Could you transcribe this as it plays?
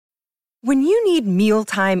When you need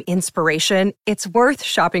mealtime inspiration, it's worth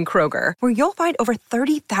shopping Kroger, where you'll find over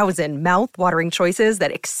 30,000 mouth-watering choices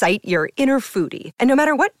that excite your inner foodie. And no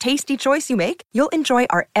matter what tasty choice you make, you'll enjoy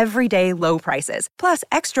our everyday low prices, plus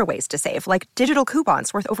extra ways to save, like digital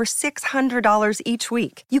coupons worth over $600 each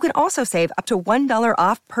week. You can also save up to $1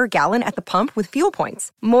 off per gallon at the pump with fuel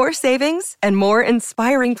points. More savings and more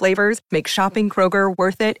inspiring flavors make shopping Kroger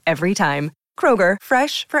worth it every time. Kroger,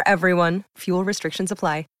 fresh for everyone. Fuel restrictions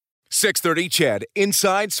apply. 630 CHED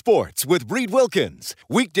Inside Sports with Reed Wilkins.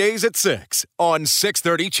 Weekdays at 6 on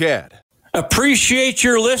 630 CHED. Appreciate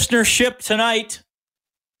your listenership tonight.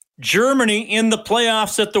 Germany in the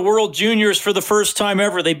playoffs at the World Juniors for the first time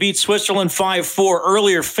ever. They beat Switzerland 5-4.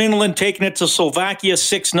 Earlier, Finland taking it to Slovakia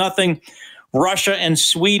 6-0. Russia and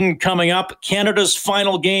Sweden coming up. Canada's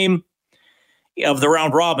final game of the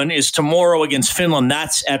round robin is tomorrow against Finland.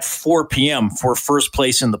 That's at 4 p.m. for first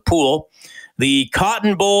place in the pool. The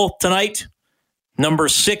Cotton Bowl tonight, number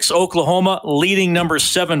 6 Oklahoma leading number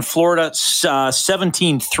 7 Florida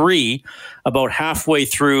 17-3. About halfway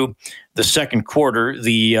through the second quarter,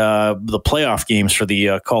 the playoff games for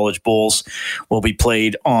the college bowls will be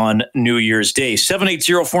played on New Year's Day.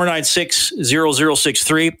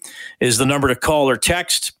 780-496-0063 is the number to call or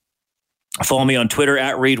text. Follow me on Twitter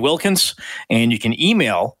at Reed Wilkins, and you can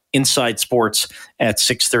email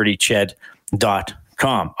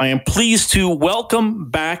insidesports@630ched.com. I am pleased to welcome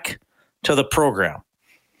back to the program.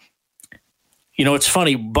 You know, it's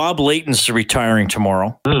funny, Bob Layton's retiring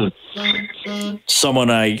tomorrow. Someone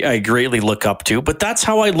I greatly look up to, but that's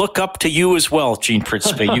how I look up to you as well, Gene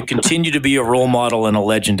Principe. You continue to be a role model and a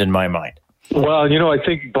legend in my mind. Well, you know, I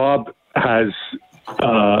think Bob has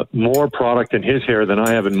more product in his hair than I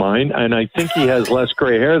have in mine, and I think he has less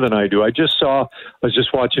gray hair than I do. I was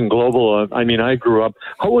just watching Global. I grew up.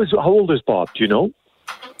 How old is Bob? Do you know?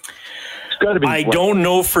 Gotta be, I don't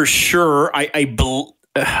know for sure. He's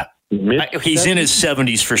in his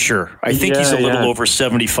 70s for sure. I think he's a little over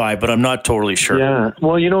 75, but I'm not totally sure. Yeah.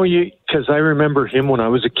 Well, you know, because I remember him when I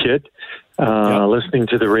was a kid, listening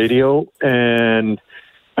to the radio, and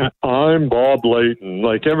I'm Bob Layton.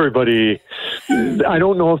 Like everybody, I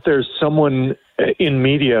don't know if there's someone in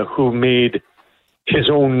media who made his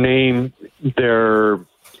own name their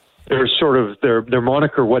sort of their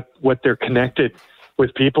moniker, what they're connected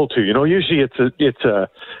with people to. You know, usually it's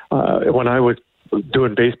when I was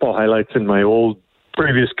doing baseball highlights in my old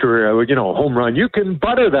previous career, I would, home run, you can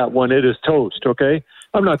butter that one, it is toast. Okay,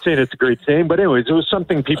 I'm not saying it's a great saying, but anyways, it was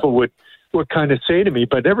something people would kind of say to me.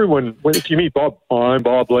 But everyone, if you meet Bob, I'm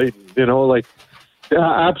Bob Layton.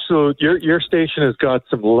 Absolute. Your station has got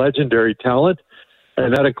some legendary talent,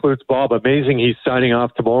 and that includes Bob. Amazing, he's signing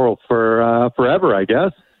off tomorrow for forever, I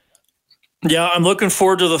guess. Yeah, I'm looking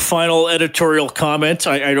forward to the final editorial comment.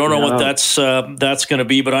 I don't know what that's going to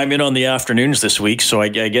be, but I'm in on the afternoons this week, so I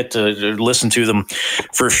get to listen to them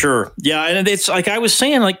for sure. Yeah, and it's like I was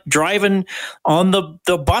saying, like driving on the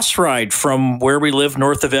bus ride from where we live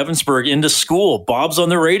north of Evansburg into school. Bob's on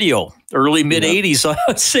the radio, early mid-'80s,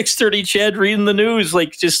 6:30 CHED reading the news,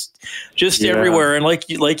 like just everywhere. And like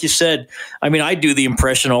you said, I mean, I do the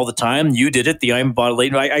impression all the time. You did it. The I'm Bob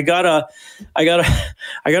Layton. I got a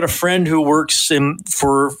friend who works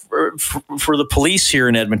for the police here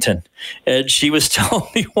in Edmonton, and she was telling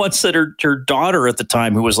me once that her daughter at the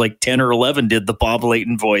time, who was like 10 or 11, did the Bob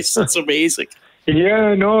Layton voice. That's amazing.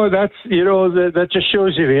 Yeah, no, that's that just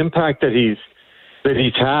shows you the impact that he's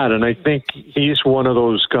had, and I think he's one of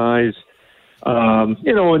those guys.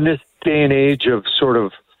 In this day and age of sort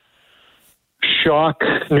of shock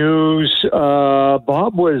news,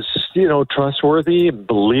 Bob was trustworthy,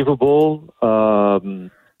 believable,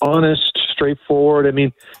 honest, straightforward. I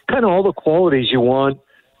mean, kind of all the qualities you want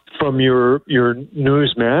from your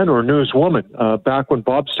newsman or newswoman. Back when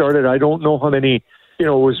Bob started, I don't know how many, it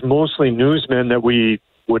was mostly newsmen that we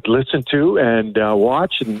would listen to and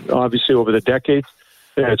watch. And obviously over the decades,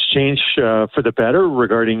 it's changed for the better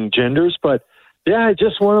regarding genders. But yeah,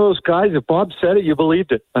 just one of those guys. If Bob said it, you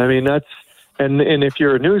believed it. I mean, and if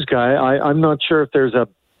you're a news guy, I'm not sure if there's a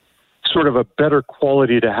sort of a better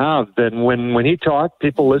quality to have than when he talked,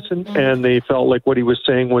 people listened and they felt like what he was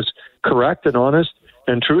saying was correct and honest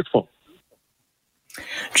and truthful.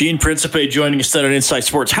 Gene Principe joining us on Inside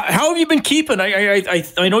Sports. How have you been keeping?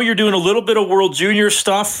 I know you're doing a little bit of World Junior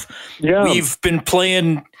stuff. Yeah. We've been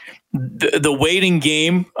playing the waiting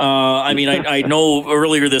game. I know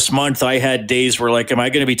earlier this month I had days where am I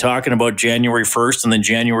going to be talking about January 1st and then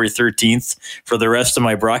January 13th for the rest of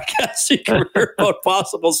my broadcasting career about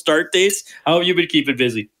possible start dates? How have you been keeping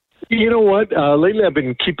busy? You know what? Lately I've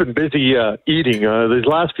been keeping busy eating. These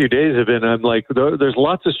last few days have been, I'm like, there's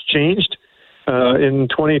lots that's changed. in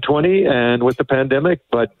 2020 and with the pandemic.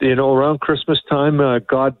 But, around Christmas time,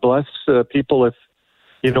 God bless people if,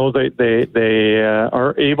 they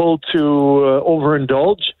are able to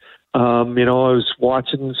overindulge. I was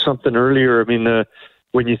watching something earlier. I mean,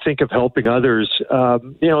 when you think of helping others,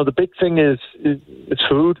 the big thing is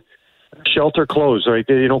food, shelter, clothes, right?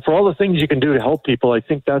 For all the things you can do to help people, I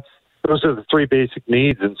think those are the three basic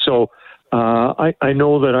needs. And so I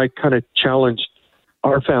know that I kind of challenged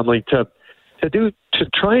our family to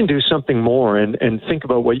try and do something more and think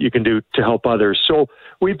about what you can do to help others. So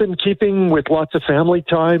we've been keeping with lots of family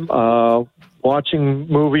time, watching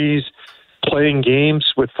movies, playing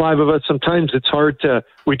games with five of us. Sometimes it's hard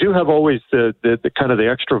we do have always the kind of the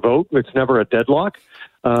extra vote. It's never a deadlock.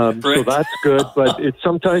 So that's good, but it's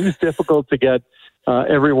sometimes difficult to get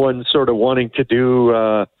everyone sort of wanting to do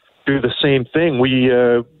the same thing. We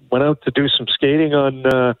went out to do some skating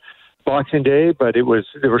on Boxing Day, but there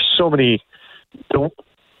were so many.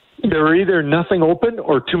 There were either nothing open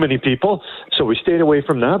or too many people, so we stayed away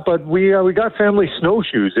from that. But we got family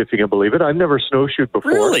snowshoes, if you can believe it. I've never snowshoed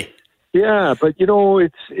before. Really? Yeah, but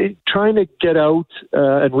it's trying to get out,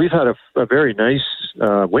 and we've had a very nice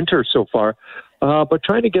winter so far. But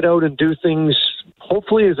trying to get out and do things,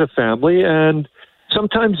 hopefully as a family, and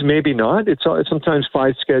sometimes maybe not. Sometimes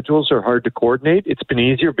 5 schedules are hard to coordinate. It's been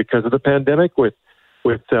easier because of the pandemic with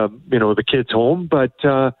the kids home, but.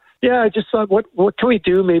 I just thought, what can we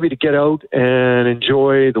do maybe to get out and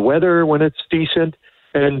enjoy the weather when it's decent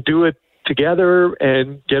and do it together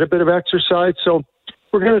and get a bit of exercise? So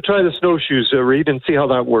we're going to try the snowshoes, Reed, and see how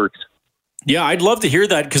that works. Yeah, I'd love to hear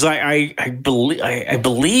that because I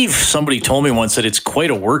believe somebody told me once that it's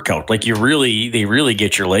quite a workout. Like they really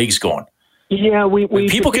get your legs going. Yeah,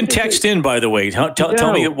 people can text in, by the way.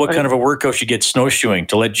 Tell me what kind of a workout you get snowshoeing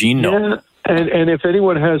to let Gene know. Yeah. And if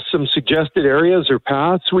anyone has some suggested areas or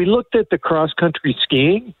paths, we looked at the cross-country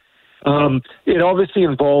skiing. It obviously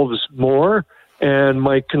involves more, and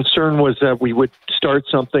my concern was that we would start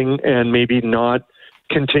something and maybe not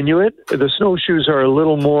continue it. The snowshoes are a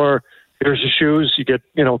little more, here's the shoes, you get,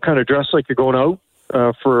 kind of dressed like you're going out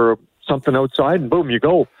for something outside, and boom, you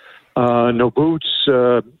go. No boots,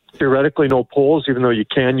 theoretically no poles, even though you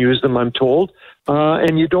can use them, I'm told.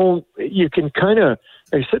 And you can kind of,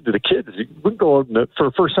 I said to the kids, we can go out for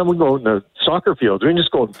the first time, we can go out in the soccer fields. We can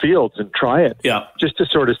just go in fields and try it, just to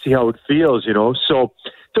sort of see how it feels, So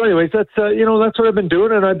anyways, that's that's what I've been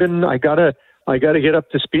doing, and I gotta get up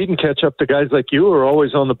to speed and catch up to guys like you who are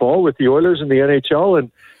always on the ball with the Oilers and the NHL,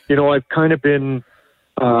 and I've kind of been,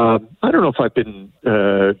 I don't know if I've been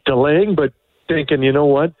delaying, but thinking,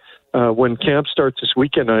 when camp starts this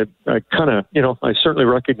weekend, I kind of, I certainly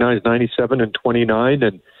recognize 97 and 29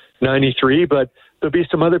 and 93, but there'll be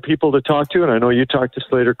some other people to talk to, and I know you talked to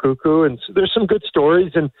Slater Cuckoo, and there's some good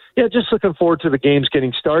stories, and just looking forward to the games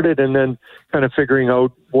getting started, and then kind of figuring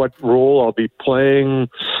out what role I'll be playing.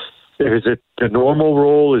 Is it the normal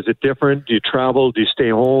role? Is it different? Do you travel? Do you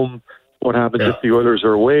stay home? What happens if the Oilers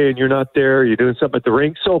are away and you're not there? You're doing something at the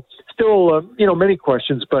rink. So still, many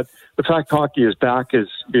questions, but the fact hockey is back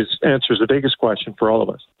answers the biggest question for all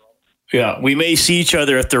of us. Yeah, we may see each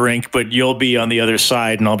other at the rink, but you'll be on the other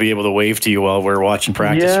side, and I'll be able to wave to you while we're watching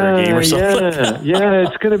practice or a game or something. Yeah,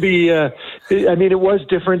 it's going to be. It was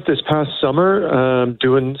different this past summer,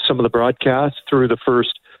 doing some of the broadcasts through the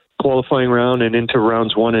first qualifying round and into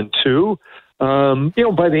rounds 1 and 2.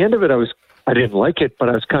 By the end of it, I didn't like it, but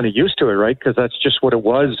I was kind of used to it, right? Because that's just what it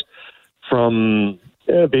was from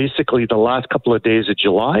basically the last couple of days of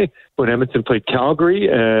July when Edmonton played Calgary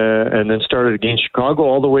and then started against Chicago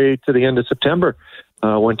all the way to the end of September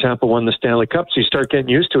when Tampa won the Stanley Cup. So you start getting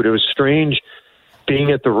used to it. It was strange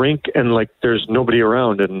being at the rink and there's nobody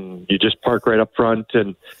around and you just park right up front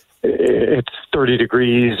and it's 30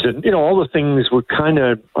 degrees and, all the things we kind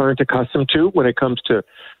of aren't accustomed to when it comes to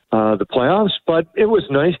the playoffs. But it was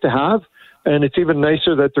nice to have. And it's even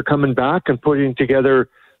nicer that they're coming back and putting together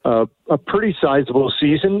a pretty sizable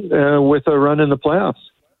season with a run in the playoffs.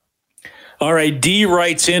 All right, D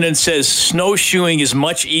writes in and says, snowshoeing is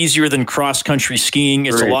much easier than cross-country skiing.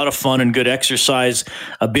 It's a lot of fun and good exercise.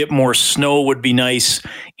 A bit more snow would be nice.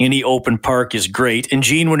 Any open park is great. And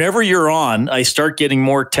Gene, whenever you're on, I start getting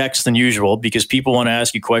more texts than usual because people want to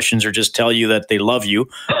ask you questions or just tell you that they love you,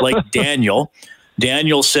 like Daniel.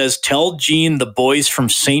 Daniel says, tell Gene the boys from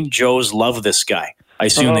St. Joe's love this guy. I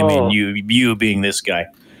assume they mean you being this guy.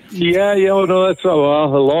 Yeah, no, that's a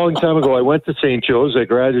long time ago. I went to St. Joe's. I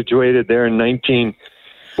graduated there in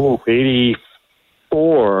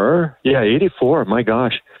 1984. Yeah, 84. My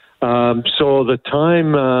gosh. So the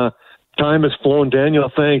time has flown.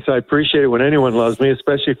 Daniel, thanks. I appreciate it when anyone loves me,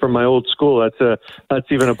 especially from my old school.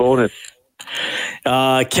 That's even a bonus.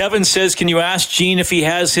 Kevin says, can you ask Gene if he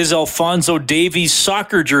has his Alphonso Davies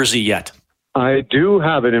soccer jersey yet? I do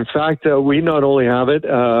have it. In fact, we not only have it,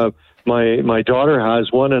 my daughter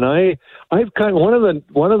has one, and I've kind of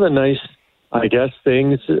one of the nice, I guess,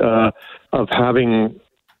 things of having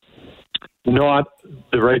not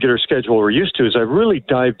the regular schedule we're used to is I've really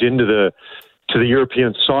dived into the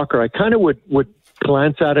European soccer. I kind of would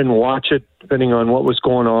glance at it and watch it depending on what was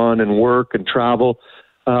going on and work and travel.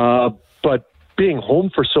 But being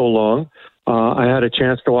home for so long, I had a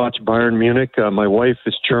chance to watch Bayern Munich. My wife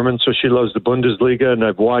is German, so she loves the Bundesliga, and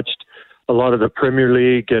I've watched a lot of the Premier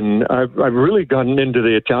League, and I've really gotten into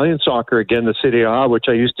the Italian soccer again, the Serie A, which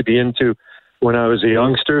I used to be into when I was a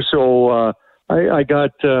youngster. So I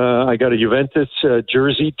got a Juventus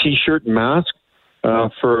jersey, T-shirt, and mask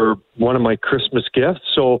for one of my Christmas gifts.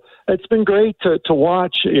 So it's been great to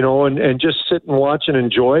watch, and just sit and watch and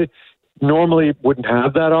enjoy. Normally wouldn't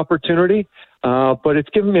have that opportunity, but it's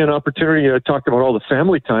given me an opportunity. I talked about all the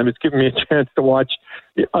family time. It's given me a chance to watch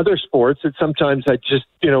other sports that sometimes I just,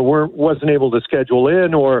 wasn't able to schedule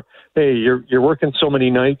in, or, hey, you're working so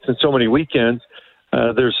many nights and so many weekends.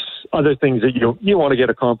 There's other things that you want to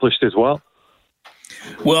get accomplished as well.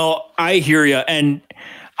 Well, I hear you. And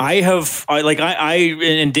I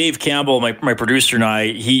and Dave Campbell, my producer, and I,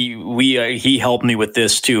 he helped me with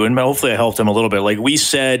this too, and hopefully I helped him a little bit. Like we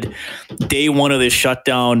said, day one of this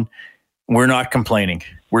shutdown, we're not complaining.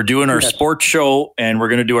 We're doing our sports show, and we're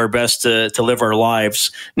going to do our best to live our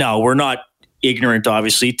lives. Now, we're not ignorant,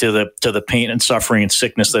 obviously, to the pain and suffering and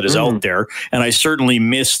sickness that is out there, and I certainly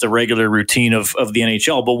miss the regular routine of the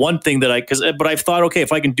NHL. But one thing that I've thought, okay,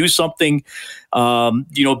 if I can do something,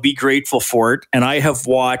 be grateful for it. And I have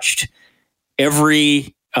watched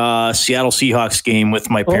every Seattle Seahawks game with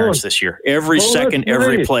my parents this year. Every second,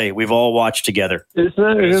 every play, we've all watched together. Isn't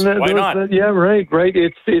that why not? Yeah, right.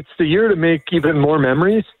 It's the year to make even more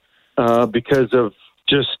memories because of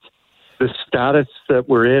just the status that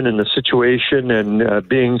we're in and the situation, and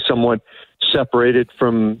being somewhat separated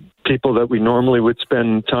from people that we normally would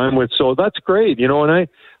spend time with. So that's great, and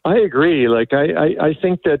I agree. Like, I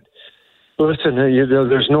think that, listen,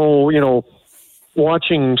 there's no,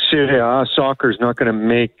 watching Serie A soccer is not going to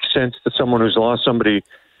make sense to someone who's lost somebody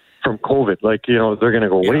from COVID. Like, they're going to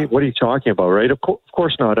go, what are you talking about? Right. Of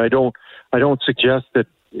course not. I don't suggest that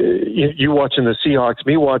you watching the Seahawks,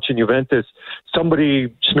 me watching Juventus,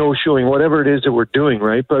 somebody snowshoeing, whatever it is that we're doing.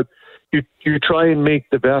 Right. But you try and make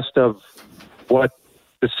the best of what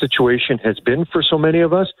the situation has been for so many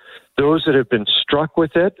of us. Those that have been struck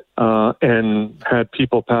with it and had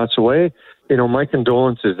people pass away, my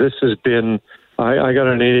condolences. This has been, I got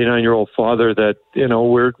an 89-year-old father that,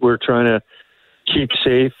 we're trying to keep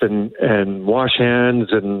safe and wash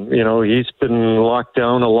hands, and, he's been locked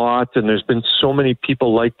down a lot, and there's been so many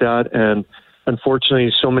people like that. And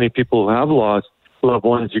unfortunately, so many people who have lost loved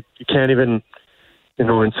ones, you can't even,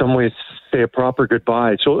 in some ways say a proper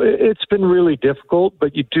goodbye. So it's been really difficult,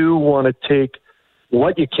 but you do want to take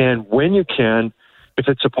what you can, when you can, if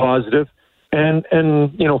it's a positive, and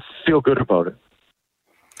feel good about it.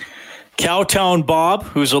 Cowtown Bob,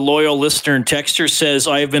 who's a loyal listener and texter, says,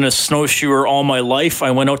 I have been a snowshoer all my life.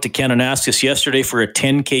 I went out to Kananaskis yesterday for a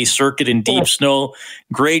 10K circuit in deep snow.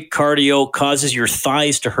 Great cardio, causes your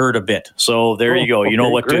thighs to hurt a bit. So there you go. You know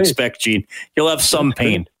what to expect, Gene. You'll have some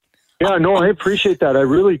pain. Yeah, no, I appreciate that. I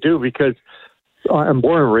really do, because I'm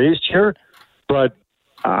born and raised here, but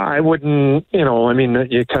I wouldn't, you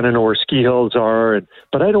kind of know where ski hills are,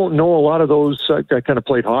 but I don't know a lot of those. I kind of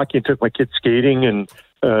played hockey and took my kids skating and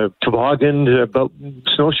toboggan, but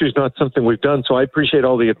snowshoes not something we've done. So I appreciate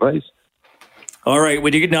all the advice. All right.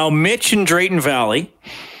 Now, Mitch in Drayton Valley,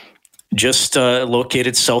 just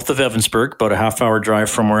located south of Evansburg, about a half-hour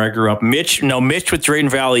drive from where I grew up. Mitch with Drayton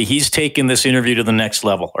Valley, he's taking this interview to the next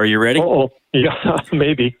level. Are you ready? Oh, yeah,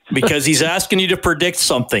 maybe. Because he's asking you to predict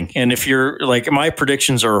something. And if you're like, my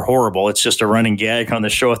predictions are horrible. It's just a running gag on the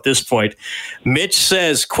show at this point. Mitch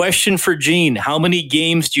says, question for Gene, how many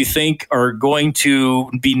games do you think are going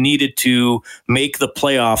to be needed to make the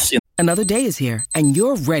playoffs? Another day is here, and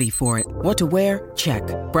you're ready for it. What to wear? Check.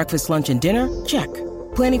 Breakfast, lunch, and dinner? Check.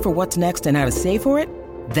 Planning for what's next and how to save for it?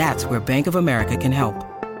 That's where Bank of America can help.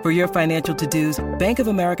 For your financial to-dos, Bank of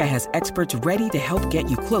America has experts ready to help get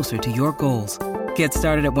you closer to your goals. Get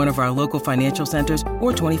started at one of our local financial centers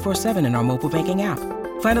or 24/7 in our mobile banking app.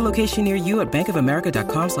 Find a location near you at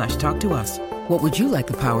bankofamerica.com/talktous. What would you like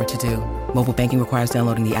the power to do? Mobile banking requires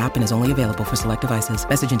downloading the app and is only available for select devices.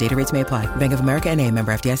 Message and data rates may apply. Bank of America N.A.,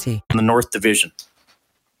 member FDIC. In the North Division.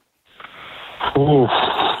 Ooh,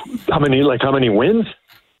 how many wins?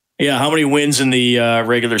 Yeah, how many wins in the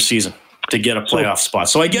regular season? to get a playoff spot.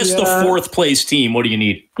 So I guess the fourth place team, what do you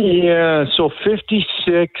need? Yeah, so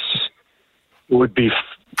 56 would be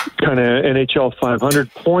kind of NHL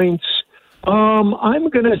 500 points. I'm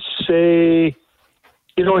going to say,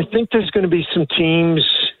 I think there's going to be some teams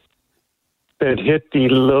that hit the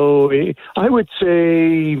low. I would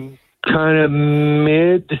say kind of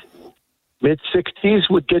mid-60s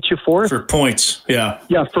would get you fourth. For points, yeah.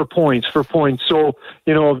 Yeah, for points. So,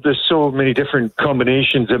 there's so many different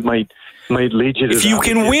combinations that might lead you to if you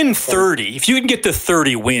can win 30, if you can get to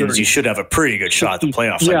 30 wins, you should have a pretty good shot at the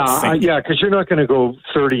playoffs. Yeah, because you're not going to go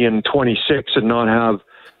 30 and 26 and not have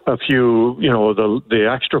a few, the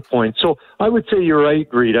extra points. So I would say you're right,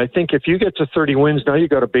 Reed. I think if you get to 30 wins, now you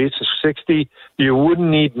got a base of 60. You wouldn't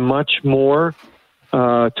need much more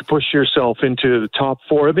to push yourself into the top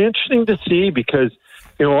four. It'd be interesting to see because,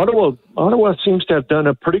 Ottawa seems to have done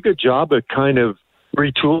a pretty good job at kind of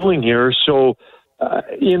retooling here. So, I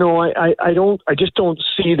just don't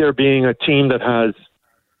see there being a team that has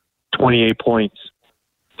 28 points,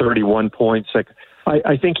 31 points. Like,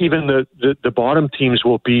 I think even the bottom teams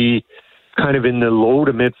will be kind of in the low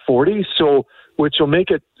to mid 40s. So, which will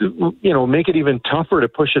make it even tougher to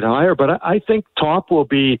push it higher. But I think top will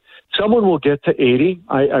be, someone will get to 80.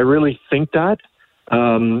 I really think that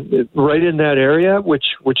right in that area, which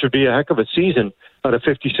would be a heck of a season out of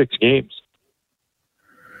 56 games.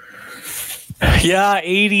 Yeah,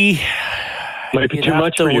 80 might be too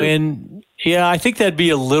much to for you. Win. Yeah, I think that'd be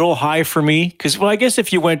a little high for me because, I guess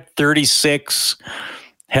if you went 36,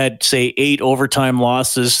 had say 8 overtime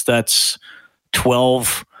losses, that's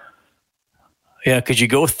 12. Yeah, could you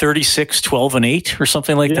go 36, 12, and 8 or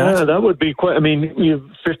something like that? Yeah, that would be quite. I mean, you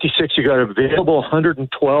 56, you got available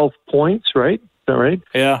 112 points, right? Is that right?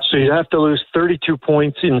 Yeah. So you have to lose 32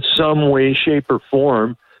 points in some way, shape, or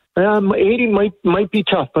form. 80 might be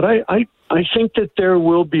tough, but I think that there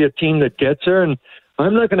will be a team that gets there, and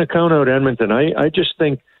I'm not going to count out Edmonton. I just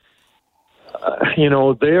think, they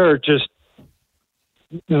are just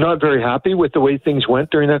not very happy with the way things went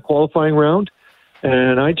during that qualifying round.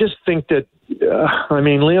 And I just think that,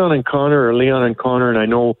 Leon and Connor, and I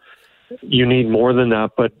know you need more than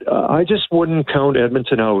that, but I just wouldn't count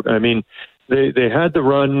Edmonton out. I mean, they had the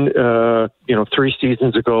run, 3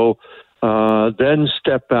 seasons ago, then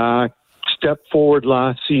step forward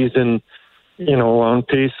last season, on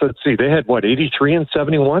pace. Let's see, they had 83 and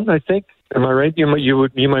 71, I think. Am I right? You might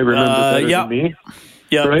remember better than me.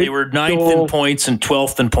 Yeah, right? They were 9th in points and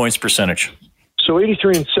 12th in points percentage. So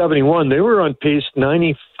 83 and 71, they were on pace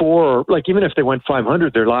 94. Like even if they went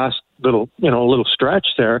 500, their last little stretch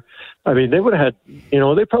there, I mean, they would have had,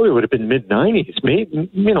 they probably would have been mid 90s. Maybe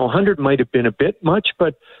 100 might have been a bit much,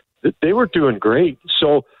 but they were doing great.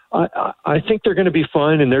 So I think they're going to be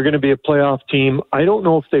fine, and they're going to be a playoff team. I don't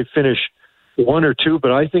know if they finish 1 or 2,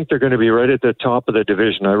 but I think they're going to be right at the top of the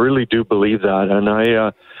division. I really do believe that, and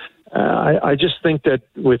I just think that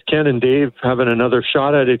with Ken and Dave having another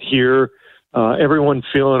shot at it here. Everyone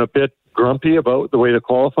feeling a bit grumpy about the way the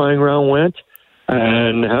qualifying round went,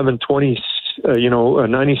 and having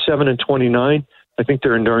 97 and 29, I think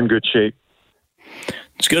they're in darn good shape.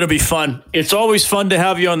 It's going to be fun. It's always fun to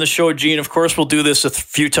have you on the show, Gene. Of course, we'll do this a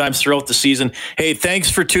few times throughout the season. Hey,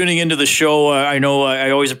 thanks for tuning into the show. I know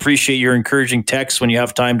I always appreciate your encouraging texts when you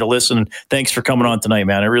have time to listen. Thanks for coming on tonight,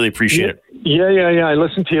 man. I really appreciate it. Yeah. I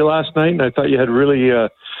listened to you last night, and I thought you had really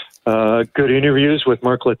good interviews with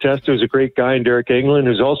Mark Letestu, who's a great guy, and Derek Englund,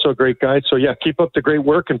 who's also a great guy. So, yeah, keep up the great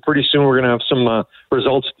work, and pretty soon we're going to have some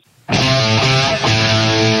results.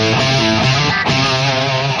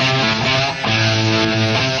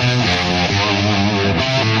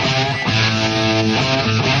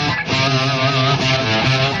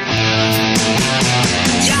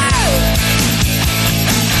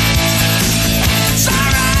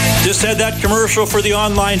 Just had that commercial for the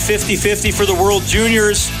online 50-50 for the World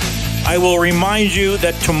Juniors. I will remind you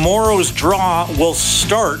that tomorrow's draw will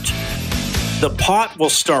start. The pot will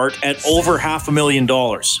start at over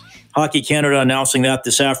 $500,000. Hockey Canada announcing that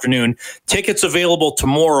this afternoon. Tickets available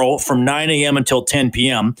tomorrow from 9 a.m. until 10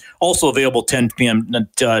 p.m. Also available 10 p.m.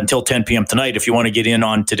 Until 10 p.m. tonight if you want to get in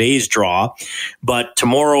on today's draw. But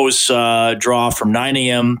tomorrow's draw from 9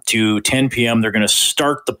 a.m. to 10 p.m. they're going to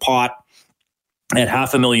start the pot at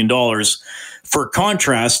 $500,000. For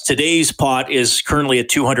contrast, today's pot is currently at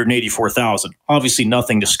 $284,000. Obviously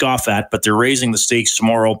nothing to scoff at, but they're raising the stakes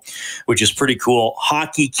tomorrow, which is pretty cool.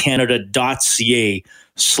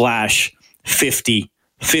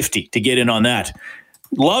 hockeycanada.ca/5050 to get in on that.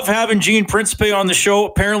 Love having Gene Principe on the show.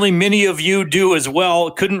 Apparently many of you do as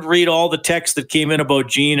well. Couldn't read all the texts that came in about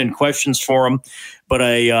Gene and questions for him, but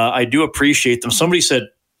I do appreciate them. Somebody said,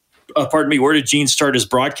 where did Gene start his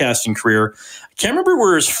broadcasting career? I can't remember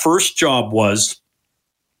where his first job was,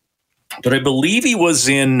 but I believe he was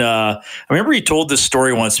in, I remember he told this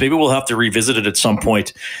story once. Maybe we'll have to revisit it at some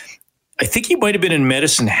point. I think he might have been in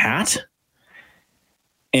Medicine Hat.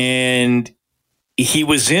 And he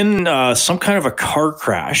was in some kind of a car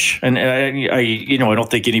crash. And I don't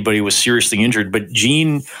think anybody was seriously injured, but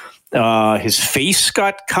Gene, his face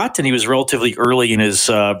got cut and he was relatively early in his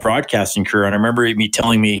broadcasting career. And I remember him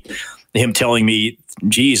telling me,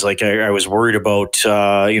 geez, like I was worried about,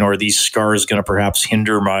 are these scars going to perhaps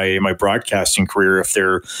hinder my broadcasting career if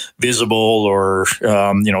they're visible or,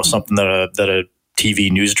 something that a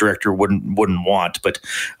TV news director wouldn't want. But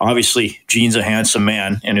obviously, Gene's a handsome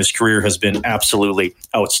man, and his career has been absolutely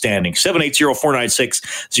outstanding.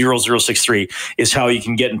 780-496-0063 is how you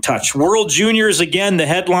can get in touch. World Juniors again, the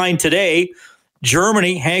headline today.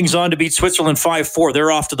 Germany hangs on to beat Switzerland 5-4.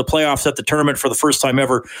 They're off to the playoffs at the tournament for the first time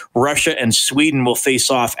ever. Russia and Sweden will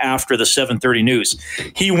face off after the 7:30 news.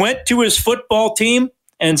 He went to his football team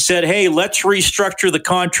and said, hey, let's restructure the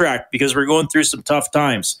contract because we're going through some tough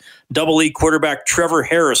times. Double E quarterback Trevor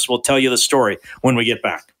Harris will tell you the story when we get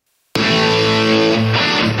back.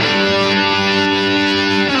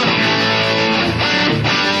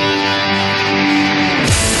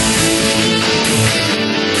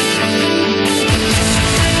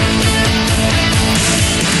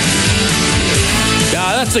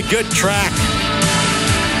 Yeah, that's a good track.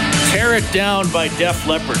 Tear It Down by Def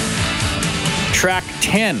Leppard. Track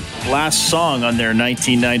 10, last song on their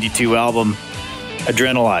 1992 album,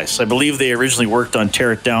 Adrenalize. I believe they originally worked on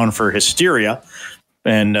Tear It Down for Hysteria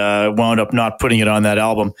and wound up not putting it on that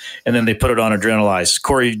album. And then they put it on Adrenalize.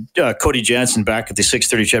 Cody Jansen back at the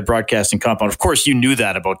 630 CHED Broadcasting Compound. Of course, you knew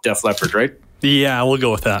that about Def Leppard, right? Yeah, we'll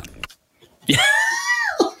go with that. Yeah.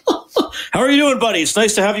 How are you doing, buddy? It's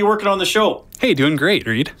nice to have you working on the show. Hey, doing great,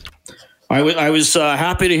 Reed. I was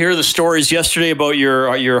happy to hear the stories yesterday about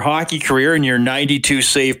your hockey career and your 92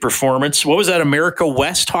 save performance. What was that, America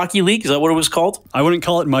West Hockey League? Is that what it was called? I wouldn't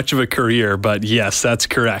call it much of a career, but yes, that's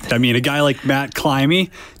correct. I mean, a guy like Matt Climie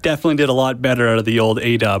definitely did a lot better out of the old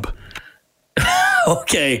A-dub.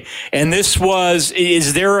 Okay. And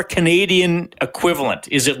is there a Canadian equivalent?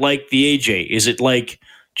 Is it like the AJ? Is it like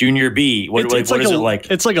Junior B? What is it like?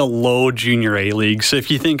 It's like a low Junior A league. So if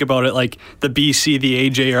you think about it, like the BC, the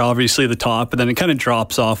AJ are obviously the top, but then it kind of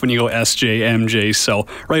drops off when you go SJ, MJ. So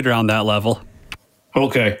right around that level.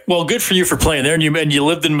 Okay. Well, good for you for playing there. And you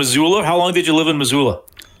lived in Missoula. How long did you live in Missoula?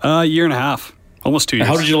 A year and a half. Almost 2 years.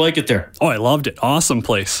 How did you like it there? Oh, I loved it. Awesome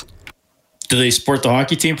place. Do they support the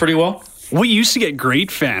hockey team pretty well? We used to get great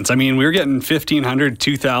fans. I mean, we were getting 1,500,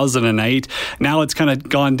 2,000 a night. Now it's kind of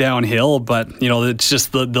gone downhill, but, it's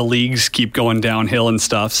just the leagues keep going downhill and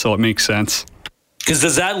stuff, so it makes sense. Because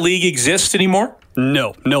does that league exist anymore?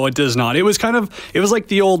 No, it does not. It was like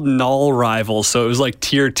the old Null rivals, so it was like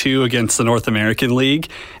Tier 2 against the North American League,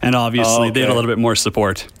 and obviously they had a little bit more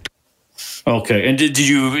support. Okay, and did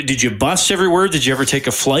you bus everywhere? Did you ever take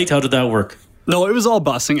a flight? How did that work? No, it was all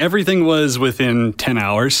busing. Everything was within 10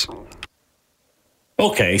 hours.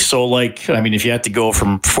 Okay, so if you had to go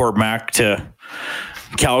from Fort Mac to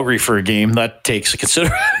Calgary for a game, that takes a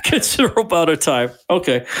considerable amount of time.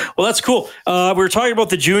 Okay, well, that's cool. We were talking about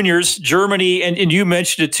the juniors, Germany, and you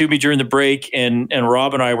mentioned it to me during the break, and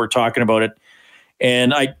Rob and I were talking about it,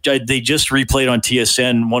 and they just replayed on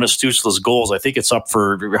TSN one of Stützle's goals. I think it's up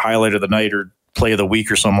for highlight of the night or play of the week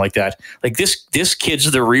or something like that. Like this kid's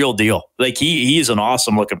the real deal. Like he is an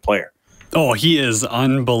awesome looking player. Oh, he is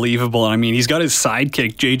unbelievable. I mean, he's got his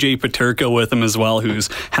sidekick, JJ Peterka, with him as well, who's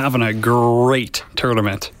having a great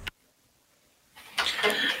tournament.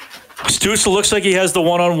 Stützle looks like he has the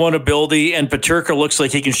one-on-one ability, and Peterka looks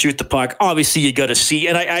like he can shoot the puck. Obviously, you got to see.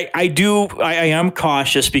 And I am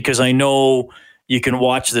cautious because I know you can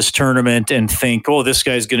watch this tournament and think, oh, this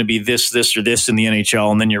guy's going to be this, or this in the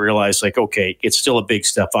NHL. And then you realize, okay, it's still a big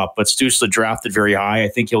step up. But Stützle drafted very high. I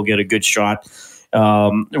think he'll get a good shot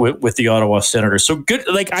with the Ottawa Senators. So good.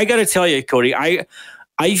 I got to tell you, Cody,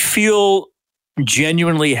 I feel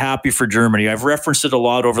genuinely happy for Germany. I've referenced it a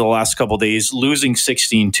lot over the last couple of days, losing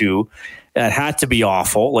 16-2. That had to be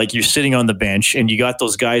awful. You're sitting on the bench and you got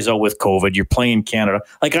those guys out with COVID. You're playing Canada.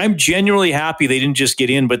 I'm genuinely happy they didn't just get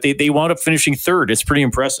in, but they wound up finishing third. It's pretty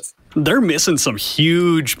impressive. They're missing some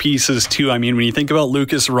huge pieces too. I mean, when you think about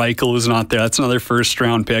Lucas Reichel, who's not there, that's another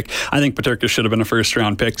first-round pick. I think Peterka should have been a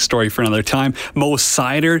first-round pick. Story for another time. Mo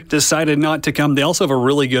Seider decided not to come. They also have a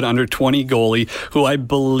really good under-20 goalie who I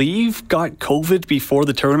believe got COVID before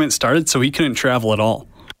the tournament started, so he couldn't travel at all.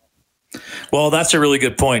 Well, that's a really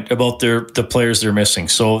good point about the players they're missing.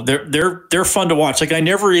 So they're fun to watch. Like I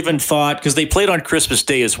never even thought, because they played on Christmas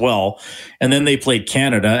Day as well, and then they played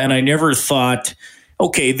Canada, and I never thought,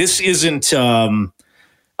 okay, this isn't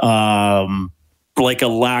like a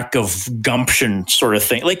lack of gumption sort of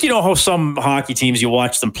thing. Like, you know how some hockey teams, you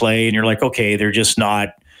watch them play and you're like, okay, they're not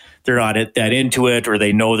that into it, or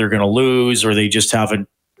they know they're going to lose, or they just haven't,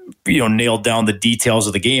 nailed down the details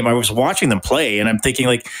of the game. I was watching them play and I'm thinking,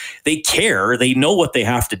 like, they care. They know what they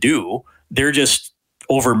have to do. They're just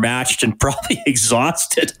overmatched and probably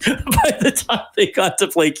exhausted by the time they got to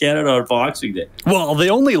play Canada on Boxing Day. Well, they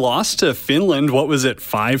only lost to Finland,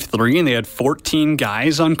 5-3, and they had 14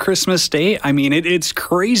 guys on Christmas Day. I mean, it's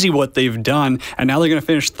crazy what they've done, and now they're going to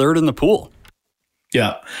finish third in the pool.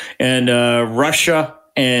 Yeah, and Russia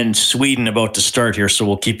and Sweden about to start here, so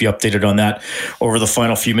we'll keep you updated on that over the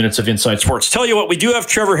final few minutes of Inside Sports. Tell you what, we do have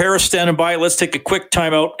Trevor Harris standing by. Let's take a quick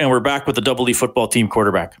timeout, and we're back with the Double E football team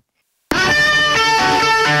quarterback.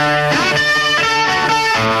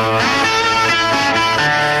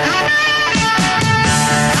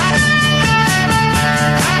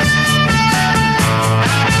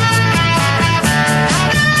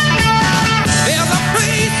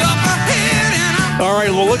 All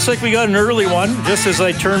right, well, looks like we got an early one. Just as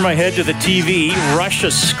I turn my head to the TV,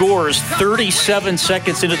 Russia scores 37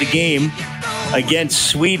 seconds into the game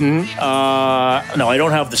against Sweden. No, I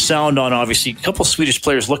don't have the sound on, obviously. A couple Swedish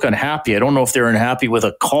players look unhappy. I don't know if they're unhappy with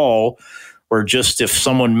a call or just if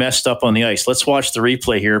someone messed up on the ice. Let's watch the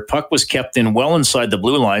replay here. Puck was kept in well inside the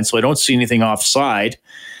blue line, so I don't see anything offside.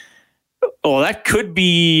 Oh, that could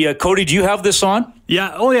be... Cody, do you have this on?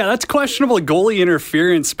 Yeah. Oh, yeah. That's questionable goalie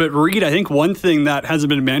interference. But Reed, I think one thing that hasn't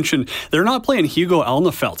been mentioned, they're not playing Hugo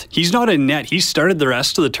Alnefelt. He's not in net. He started the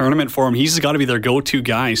rest of the tournament for him. He's got to be their go-to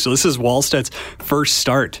guy. So this is Wallstedt's first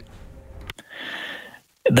start.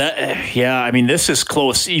 This is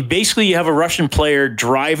close. You have a Russian player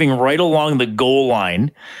driving right along the goal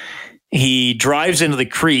line. He drives into the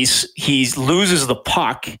crease. He loses the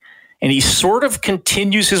puck. And he sort of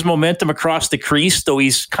continues his momentum across the crease, though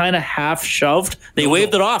he's kind of half shoved. They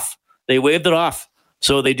waved it off.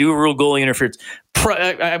 So they do a real goalie interference.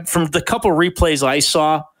 From the couple replays I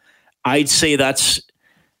saw, I'd say it's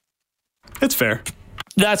fair.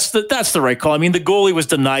 That's the right call. I mean, the goalie was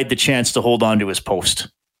denied the chance to hold on to his post.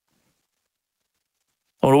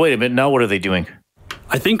 Oh, wait a minute. Now what are they doing?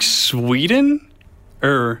 I think Sweden?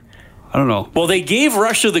 I don't know. Well, they gave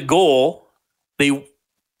Russia the goal.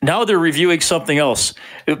 Now they're reviewing something else.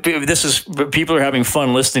 People are having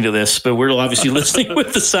fun listening to this, but we're obviously listening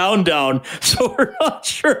with the sound down, so we're not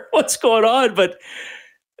sure what's going on. But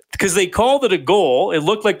because they called it a goal, it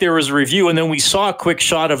looked like there was a review, and then we saw a quick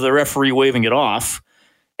shot of the referee waving it off,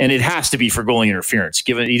 and it has to be for goalie interference,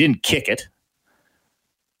 given he didn't kick it.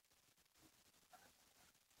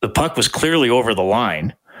 The puck was clearly over the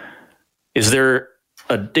line. And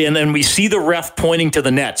then we see the ref pointing to the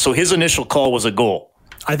net, so his initial call was a goal.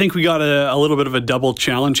 I think we got a little bit of a double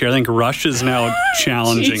challenge here. I think Russia's now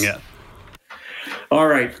challenging it. All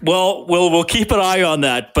right. Well, we'll keep an eye on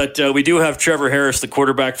that. But we do have Trevor Harris, the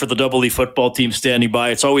quarterback for the Double E football team, standing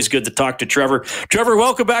by. It's always good to talk to Trevor. Trevor,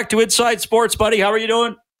 welcome back to Inside Sports, buddy. How are you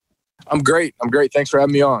doing? I'm great. Thanks for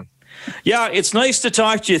having me on. Yeah, it's nice to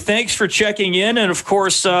talk to you. Thanks for checking in. And, of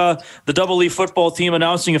course, the Double E football team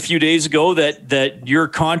announcing a few days ago that your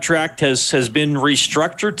contract has been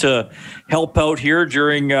restructured to help out here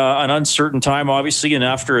during an uncertain time, obviously, and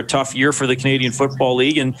after a tough year for the Canadian Football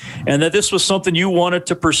League, and that this was something you wanted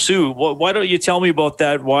to pursue. Why don't you tell me about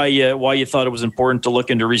that, why you thought it was important to look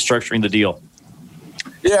into restructuring the deal?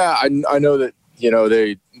 Yeah, I know that,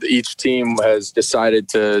 each team has decided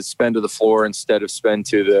to spend to the floor instead of spend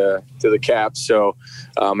to the cap. So,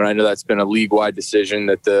 and I know that's been a league-wide decision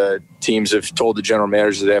that the teams have told the general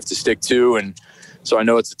managers that they have to stick to. And so I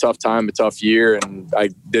know it's a tough time, a tough year, and I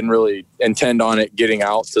didn't really intend on it getting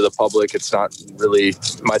out to the public. It's not really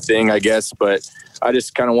my thing, I guess, but I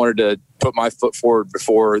just kind of wanted to put my foot forward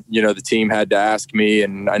before, the team had to ask me.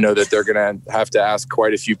 And I know that they're going to have to ask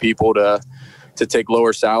quite a few people to take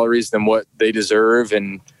lower salaries than what they deserve.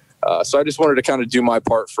 And so I just wanted to kind of do my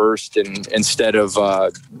part first, and instead of,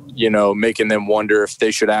 making them wonder if they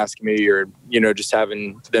should ask me or, just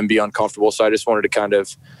having them be uncomfortable. So I just wanted to kind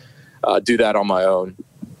of do that on my own.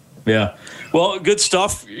 Yeah. Well, good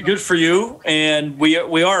stuff. Good for you. And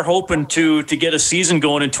we are hoping to get a season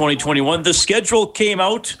going in 2021. The schedule came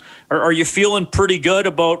out. Are you feeling pretty good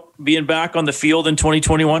about being back on the field in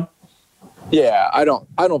 2021? Yeah, I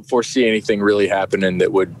don't foresee anything really happening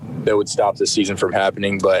that would stop the season from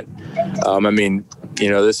happening. But this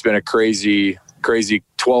has been a crazy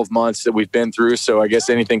 12 months that we've been through. So I guess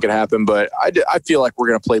anything could happen, but I feel like we're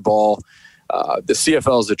going to play ball. The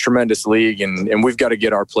CFL is a tremendous league, and we've got to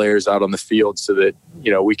get our players out on the field so that,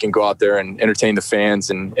 we can go out there and entertain the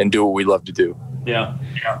fans and do what we love to do. Yeah.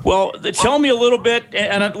 Well, tell me a little bit.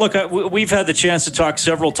 And look, we've had the chance to talk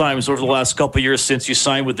several times over the last couple of years since you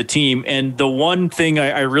signed with the team. And the one thing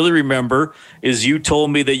I really remember is you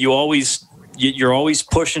told me that you're always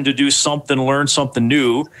pushing to do something, learn something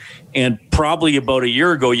new. And probably about a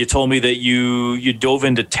year ago, you told me that you dove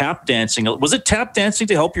into tap dancing. Was it tap dancing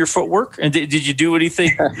to help your footwork? And did you do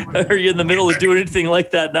anything? Are you in the middle of doing anything like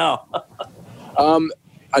that now?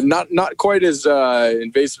 Not quite as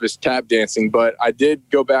invasive as tap dancing, but I did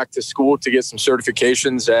go back to school to get some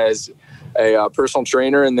certifications as a personal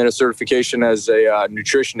trainer and then a certification as a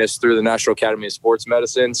nutritionist through the National Academy of Sports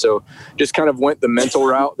Medicine. So just kind of went the mental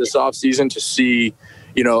route this off season to see,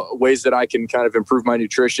 ways that I can kind of improve my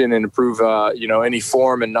nutrition and improve, any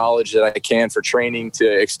form and knowledge that I can for training to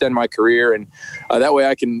extend my career. And that way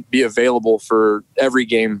I can be available for every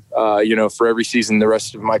game, for every season, the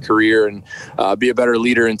rest of my career, and be a better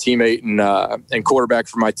leader and teammate and quarterback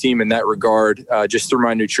for my team in that regard, just through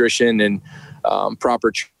my nutrition and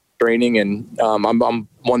proper training. And I'm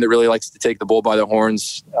one that really likes to take the bull by the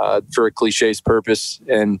horns for a cliche's purpose.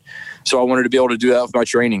 And so I wanted to be able to do that with my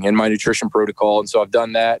training and my nutrition protocol. And so I've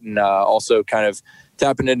done that, and also kind of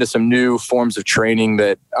tapping into some new forms of training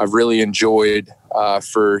that I've really enjoyed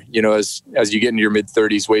for, as you get into your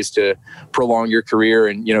mid-30s, ways to prolong your career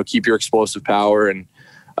and, keep your explosive power and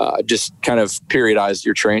just kind of periodize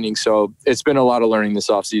your training. So it's been a lot of learning this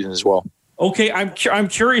offseason as well. Okay, I'm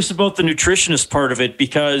curious about the nutritionist part of it,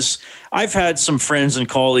 because I've had some friends and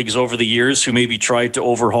colleagues over the years who maybe tried to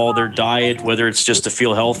overhaul their diet, whether it's just to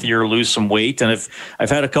feel healthier or lose some weight. And I've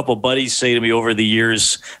had a couple of buddies say to me over the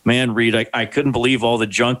years, man, Reed, I couldn't believe all the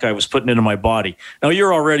junk I was putting into my body. Now,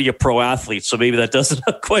 you're already a pro athlete, so maybe that doesn't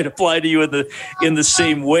quite apply to you in the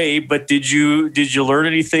same way. But did you learn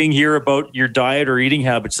anything here about your diet or eating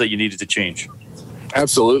habits that you needed to change?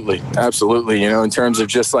 Absolutely. In terms of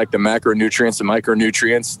just like the macronutrients and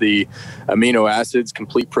micronutrients, the amino acids,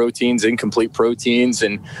 complete proteins, incomplete proteins,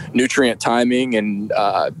 and nutrient timing, and,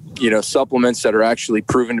 supplements that are actually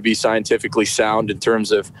proven to be scientifically sound in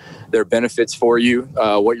terms of their benefits for you,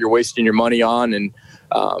 what you're wasting your money on, and,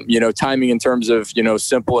 timing in terms of,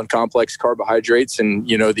 simple and complex carbohydrates and,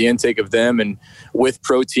 the intake of them, and with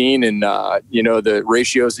protein and, the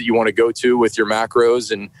ratios that you want to go to with your macros.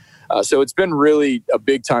 And so it's been really a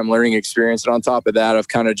big time learning experience. And on top of that, I've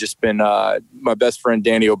kind of just been my best friend,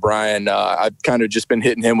 Danny O'Brien. I've kind of just been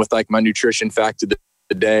hitting him with like my nutrition fact of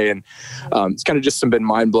the day. And it's kind of just some been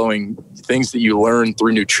mind blowing things that you learn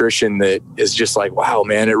through nutrition that is just like, wow,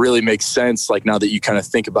 man, it really makes sense. Like now that you kind of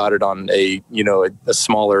think about it on a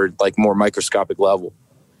smaller, like more microscopic level.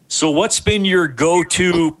 So what's been your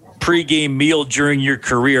go-to pregame meal during your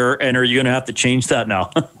career? And are you going to have to change that now?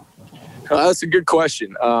 That's a good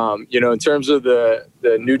question. In terms of the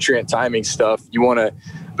nutrient timing stuff, you want to,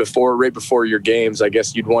 right before your games, I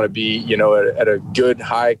guess you'd want to be, at a good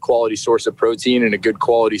high quality source of protein and a good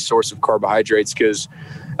quality source of carbohydrates, because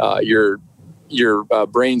your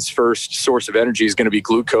brain's first source of energy is going to be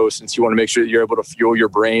glucose. And so you want to make sure that you're able to fuel your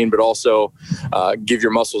brain, but also give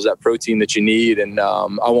your muscles that protein that you need. And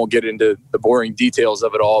I won't get into the boring details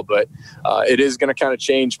of it all, but it is going to kind of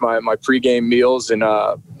change my pregame meals and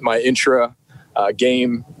my intra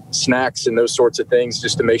game snacks and those sorts of things,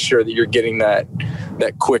 just to make sure that you're getting that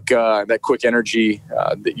quick energy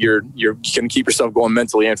that you're going to keep yourself going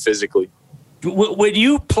mentally and physically. When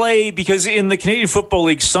you play, because in the Canadian Football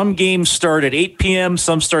League, some games start at 8 p.m.,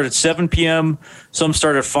 some start at 7 p.m., some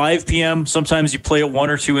start at 5 p.m., sometimes you play at 1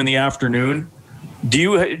 or 2 in the afternoon. Do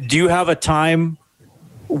you have a time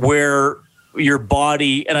where your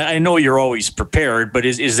body, and I know you're always prepared, but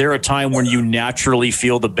is there a time when you naturally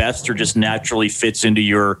feel the best, or just naturally fits into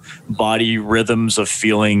your body rhythms of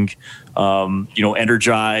feeling,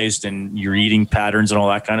 energized, and your eating patterns and all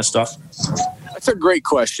that kind of stuff? That's a great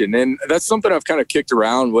question. And that's something I've kind of kicked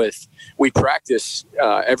around with. We practice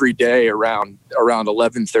every day around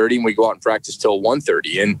 11:30, and we go out and practice till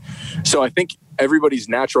 1:30. And so I think everybody's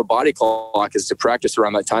natural body clock is to practice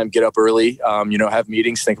around that time, get up early, have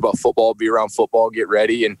meetings, think about football, be around football, get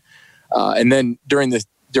ready. And then during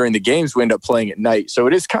the games, we end up playing at night. So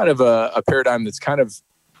it is kind of a paradigm that's kind of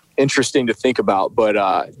interesting to think about. But,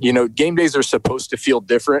 game days are supposed to feel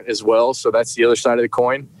different as well. So that's the other side of the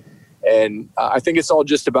coin. And I think it's all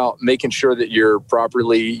just about making sure that you're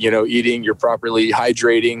properly, eating, you're properly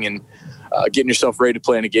hydrating, and getting yourself ready to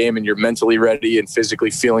play in a game, and you're mentally ready and physically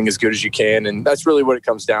feeling as good as you can. And that's really what it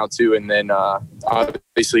comes down to. And then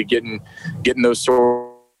obviously getting those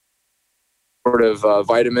sort sort of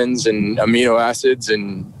vitamins and amino acids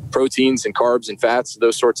and proteins and carbs and fats,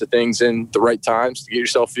 those sorts of things in the right times to get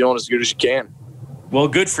yourself feeling as good as you can. Well,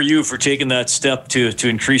 good for you for taking that step to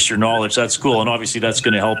increase your knowledge. That's cool. And obviously that's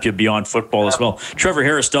going to help you beyond football as well. Trevor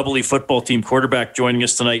Harris, Double E football team quarterback, joining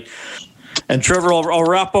us tonight. And Trevor, I'll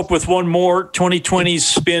wrap up with one more.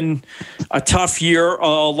 2020's been a tough year.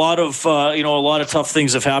 A lot of tough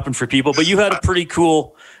things have happened for people, but you had a pretty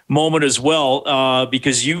cool moment as well,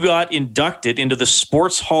 because you got inducted into the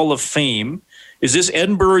Sports Hall of Fame. Is this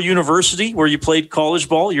Edinburgh University where you played college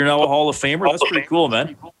ball? You're now a Hall of Famer. That's pretty cool,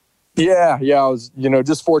 man. Yeah. I was,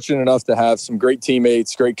 just fortunate enough to have some great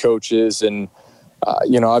teammates, great coaches. And,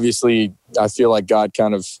 obviously I feel like God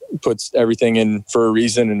kind of puts everything in for a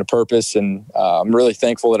reason and a purpose. And I'm really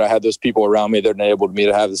thankful that I had those people around me that enabled me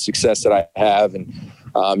to have the success that I have. And,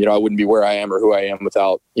 I wouldn't be where I am or who I am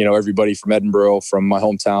without, everybody from Edinburgh, from my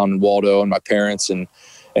hometown and Waldo and my parents and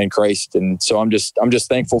Christ. And so I'm just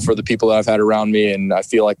thankful for the people that I've had around me. And I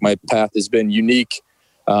feel like my path has been unique.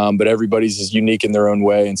 But everybody's is unique in their own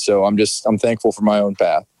way. And so I'm thankful for my own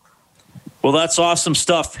path. Well, that's awesome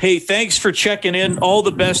stuff. Hey, thanks for checking in. All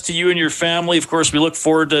the best to you and your family. Of course, we look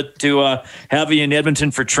forward to having you in Edmonton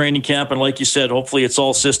for training camp. And like you said, hopefully it's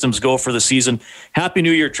all systems go for the season. Happy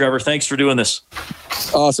New Year, Trevor. Thanks for doing this.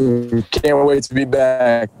 Awesome. Can't wait to be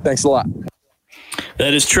back. Thanks a lot.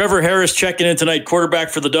 That is Trevor Harris checking in tonight, quarterback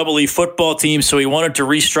for the Double E football team. So he wanted to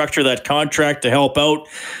restructure that contract to help out,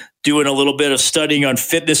 doing a little bit of studying on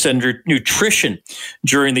fitness and nutrition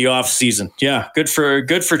during the off season. Yeah, good for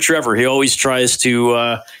Trevor. He always tries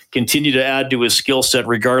to continue to add to his skill set,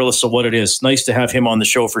 regardless of what it is. Nice to have him on the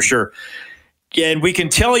show for sure. And we can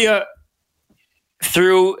tell you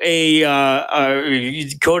through Cody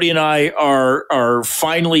and I are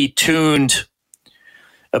finely tuned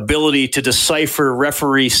ability to decipher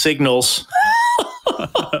referee signals.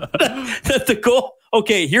 That the goal.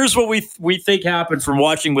 Okay, here's what we think happened from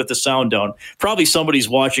watching with the sound down. Probably somebody's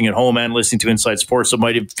watching at home and listening to Inside Sports, so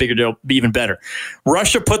might have figured it out even better.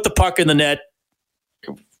 Russia put the puck in the net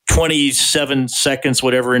 27 seconds,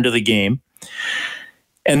 whatever, into the game.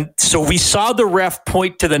 And so we saw the ref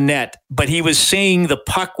point to the net, but he was saying the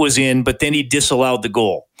puck was in, but then he disallowed the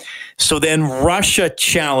goal. So then Russia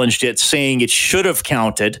challenged it, saying it should have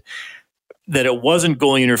counted, that it wasn't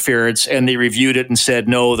goalie interference, and they reviewed it and said,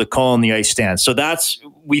 no, the call on the ice stands. So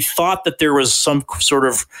we thought that there was some sort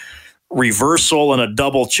of reversal and a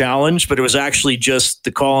double challenge, but it was actually just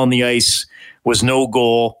the call on the ice was no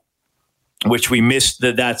goal, which we missed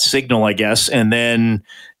that signal, I guess. And then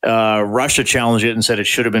Russia challenged it and said it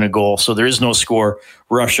should have been a goal. So there is no score,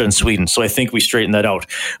 Russia and Sweden. So I think we straightened that out.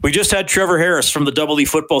 We just had Trevor Harris from the Double E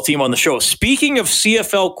football team on the show. Speaking of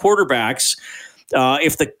CFL quarterbacks,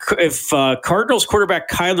 if Cardinals quarterback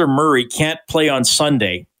Kyler Murray can't play on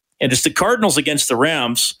Sunday, and it's the Cardinals against the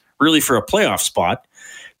Rams, really for a playoff spot,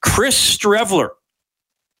 Chris Streveler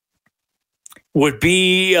would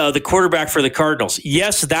be the quarterback for the Cardinals.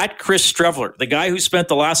 Yes, that Chris Streveler, the guy who spent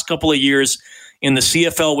the last couple of years in the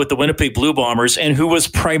CFL with the Winnipeg Blue Bombers and who was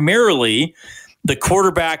primarily the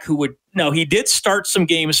quarterback who would, now he did start some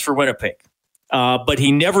games for Winnipeg, but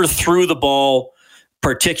he never threw the ball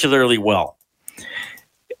particularly well.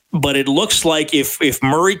 But it looks like if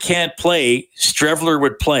Murray can't play, Streveler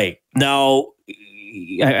would play. Now,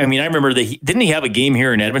 I mean, I remember that didn't he have a game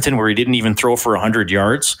here in Edmonton where he didn't even throw for 100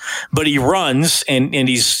 yards? But he runs, and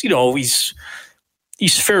he's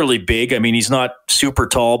fairly big. I mean, he's not super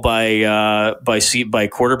tall by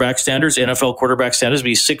quarterback standards, NFL quarterback standards, but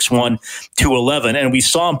he's 6'1", 211. And we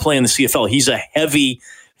saw him play in the CFL. He's a heavy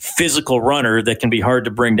physical runner that can be hard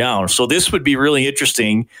to bring down. So this would be really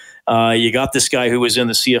interesting. You got this guy who was in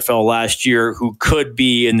the CFL last year who could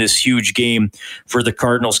be in this huge game for the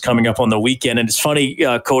Cardinals coming up on the weekend. And it's funny,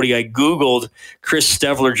 Cody, I Googled Chris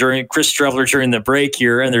Streveler during the break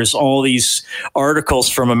here, and there's all these articles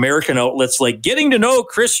from American outlets like getting to know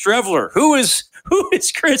Chris Streveler. Who is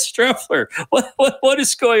Chris Streveler? What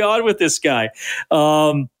is going on with this guy?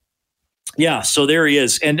 Yeah, so there he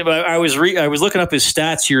is. And I was looking up his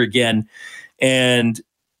stats here again, and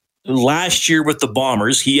last year with the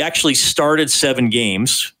Bombers, he actually started 7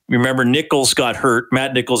 games. Remember, Matt Nichols got hurt.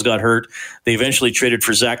 They eventually traded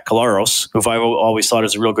for Zach Collaros, who I always thought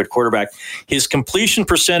is a real good quarterback. His completion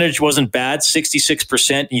percentage wasn't bad,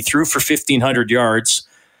 66%. He threw for 1,500 yards.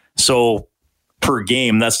 So per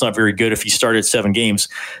game, that's not very good if he started 7 games.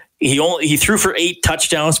 He threw for 8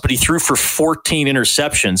 touchdowns, but he threw for 14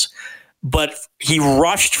 interceptions. But he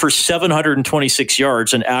rushed for 726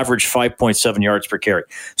 yards and averaged 5.7 yards per carry.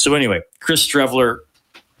 So anyway, Chris Streveler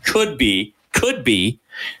could be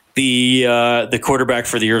the quarterback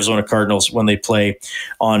for the Arizona Cardinals when they play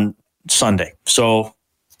on Sunday. So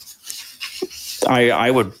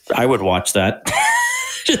I would watch that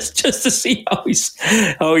just to see how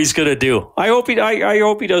he's going to do. I hope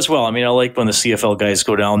he does well. I mean, I like when the CFL guys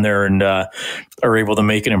go down there and are able to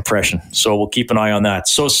make an impression. So we'll keep an eye on that.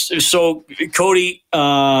 So Cody,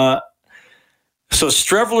 so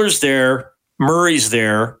Streveler's there, Murray's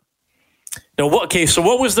there. Now, so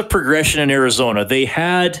what was the progression in Arizona? They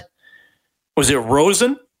had, was it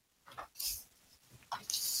Rosen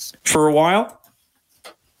for a while?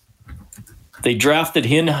 They drafted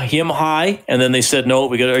him high, and then they said, "No,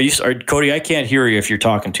 we got." Cody, I can't hear you if you're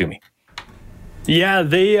talking to me. Yeah,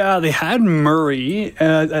 they had Murray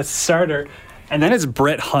as starter, and then it's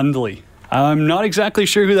Brett Hundley. I'm not exactly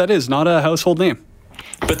sure who that is. Not a household name.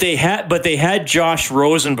 But they had Josh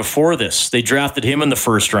Rosen before this. They drafted him in the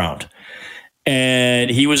first round.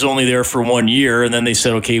 And he was only there for 1 year, and then they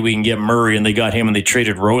said, okay, we can get Murray, and they got him, and they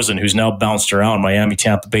traded Rosen, who's now bounced around Miami,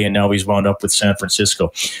 Tampa Bay, and now he's wound up with San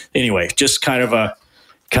Francisco. Anyway, just kind of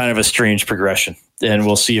a strange progression, and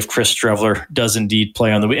we'll see if Chris Streveler does indeed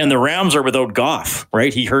play on the. And the Rams are without Goff,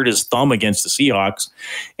 right? He hurt his thumb against the Seahawks,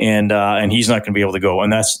 and he's not going to be able to go,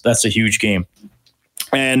 and that's a huge game.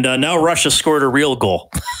 And now Russia scored a real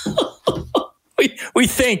goal. we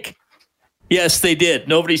think, yes, they did.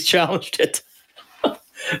 Nobody's challenged it.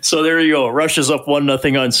 So there you go. Russia's up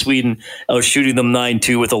 1-0 on Sweden, shooting them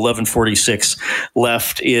 9-2 with 11:46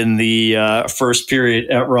 left in the first period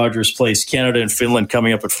at Rogers Place. Canada and Finland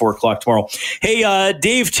coming up at 4:00 tomorrow. Hey,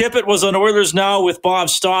 Dave Tippett was on Oilers Now with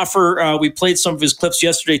Bob Stauffer. We played some of his clips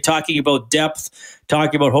yesterday talking about depth,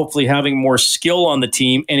 talking about hopefully having more skill on the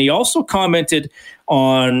team. And he also commented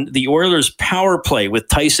on the Oilers' power play with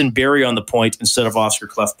Tyson Barrie on the point instead of Oscar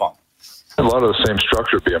Klefbom. A lot of the same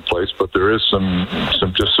structure be in place, but there is some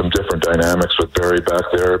different dynamics with Barrie back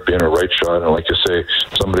there being a right shot, and like you say,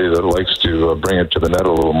 somebody that likes to bring it to the net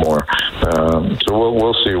a little more. So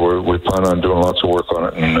we'll see. We plan on doing lots of work on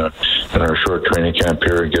it in our short training camp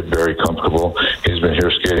here and get Barrie comfortable. He's been here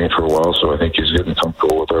skating for a while, so I think he's getting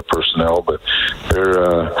comfortable with our personnel. But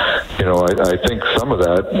I think some of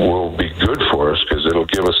that will be good for us because it'll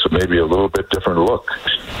give us maybe a little bit different look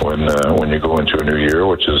when you go into a new year,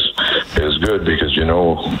 which is good because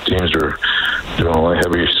teams are doing a lot of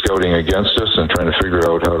heavy scouting against us and trying to figure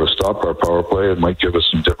out how to stop our power play. It might give us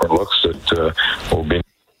some different looks that will be.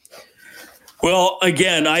 Well,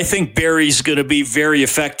 again, I think Barry's going to be very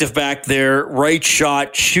effective back there. Right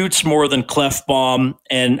shot, shoots more than Klefbom,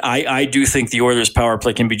 and I do think the Oilers' power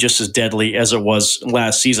play can be just as deadly as it was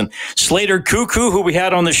last season. Slater Cuckoo, who we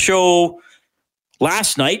had on the show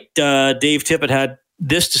last night, Dave Tippett had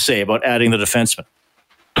this to say about adding the defenseman.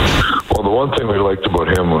 Well, the one thing we liked about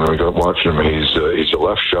him when we got watching him, he's a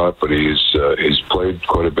left shot, but he's played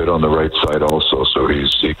quite a bit on the right side also, so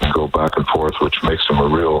he can go back and forth, which makes him a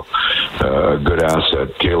real good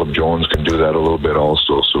asset. Caleb Jones can do that a little bit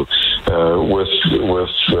also. So with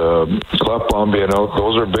Klefbom being out,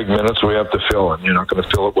 those are big minutes we have to fill, and you're not going to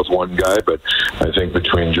fill it with one guy, but I think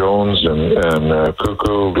between Jones and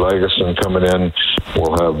Cuckoo, Lagesson coming in,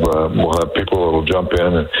 we'll have people that will jump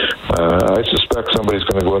in, and I suspect somebody's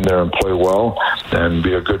going to go in there and play well and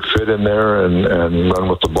be a good fit in there and run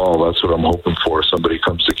with the ball. That's what I'm hoping for. Somebody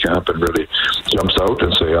comes to camp and really jumps out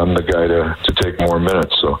and say, I'm the guy to take more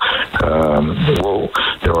minutes. So,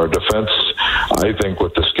 our defense, I think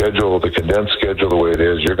with the schedule, the condensed schedule the way it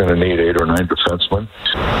is, you're going to need 8 or 9 defensemen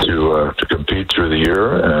to compete through the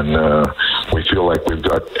year. And we feel like we've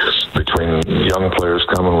got, between young players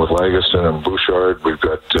coming with Lagesson and Bouchard, we've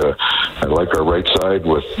got, I like our right side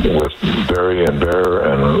with Barrie and Bear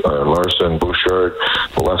and Larson, Bouchard.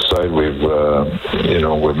 The left side,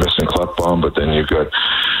 we're missing Klefbom, but then you've got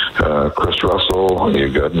Chris Russell,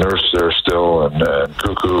 you've got Nurse there still, and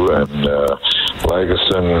Cuckoo and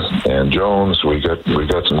Lagesson and Jones. We got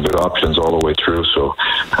some good options all the way through. So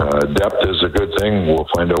depth is a good thing. We'll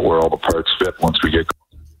find out where all the parts fit once we get going.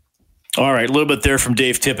 All right, a little bit there from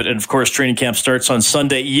Dave Tippett, and of course, training camp starts on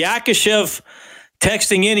Sunday. Yakashev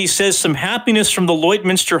texting in, he says, some happiness from the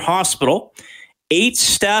Lloydminster Hospital. 8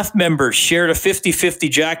 staff members shared a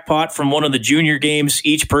 50-50 jackpot from one of the junior games.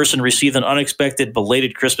 Each person received an unexpected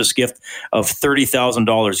belated Christmas gift of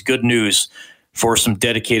 $30,000. Good news for some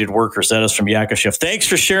dedicated workers. That is from Yakashev. Thanks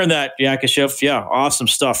for sharing that, Yakashev. Yeah, awesome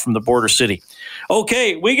stuff from the border city.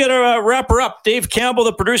 Okay, we got to wrap her up. Dave Campbell,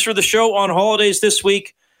 the producer of the show, on holidays this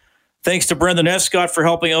week. Thanks to Brendan Escott for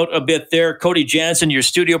helping out a bit there. Cody Jansen, your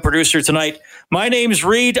studio producer tonight. My name's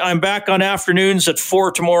Reed. I'm back on afternoons at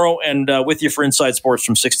 4 tomorrow and with you for Inside Sports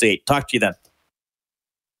from 6 to 8. Talk to you then.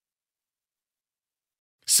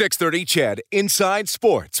 6:30 CHED Inside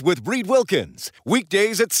Sports with Reed Wilkins.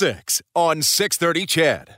 Weekdays at 6 on 6:30 CHED.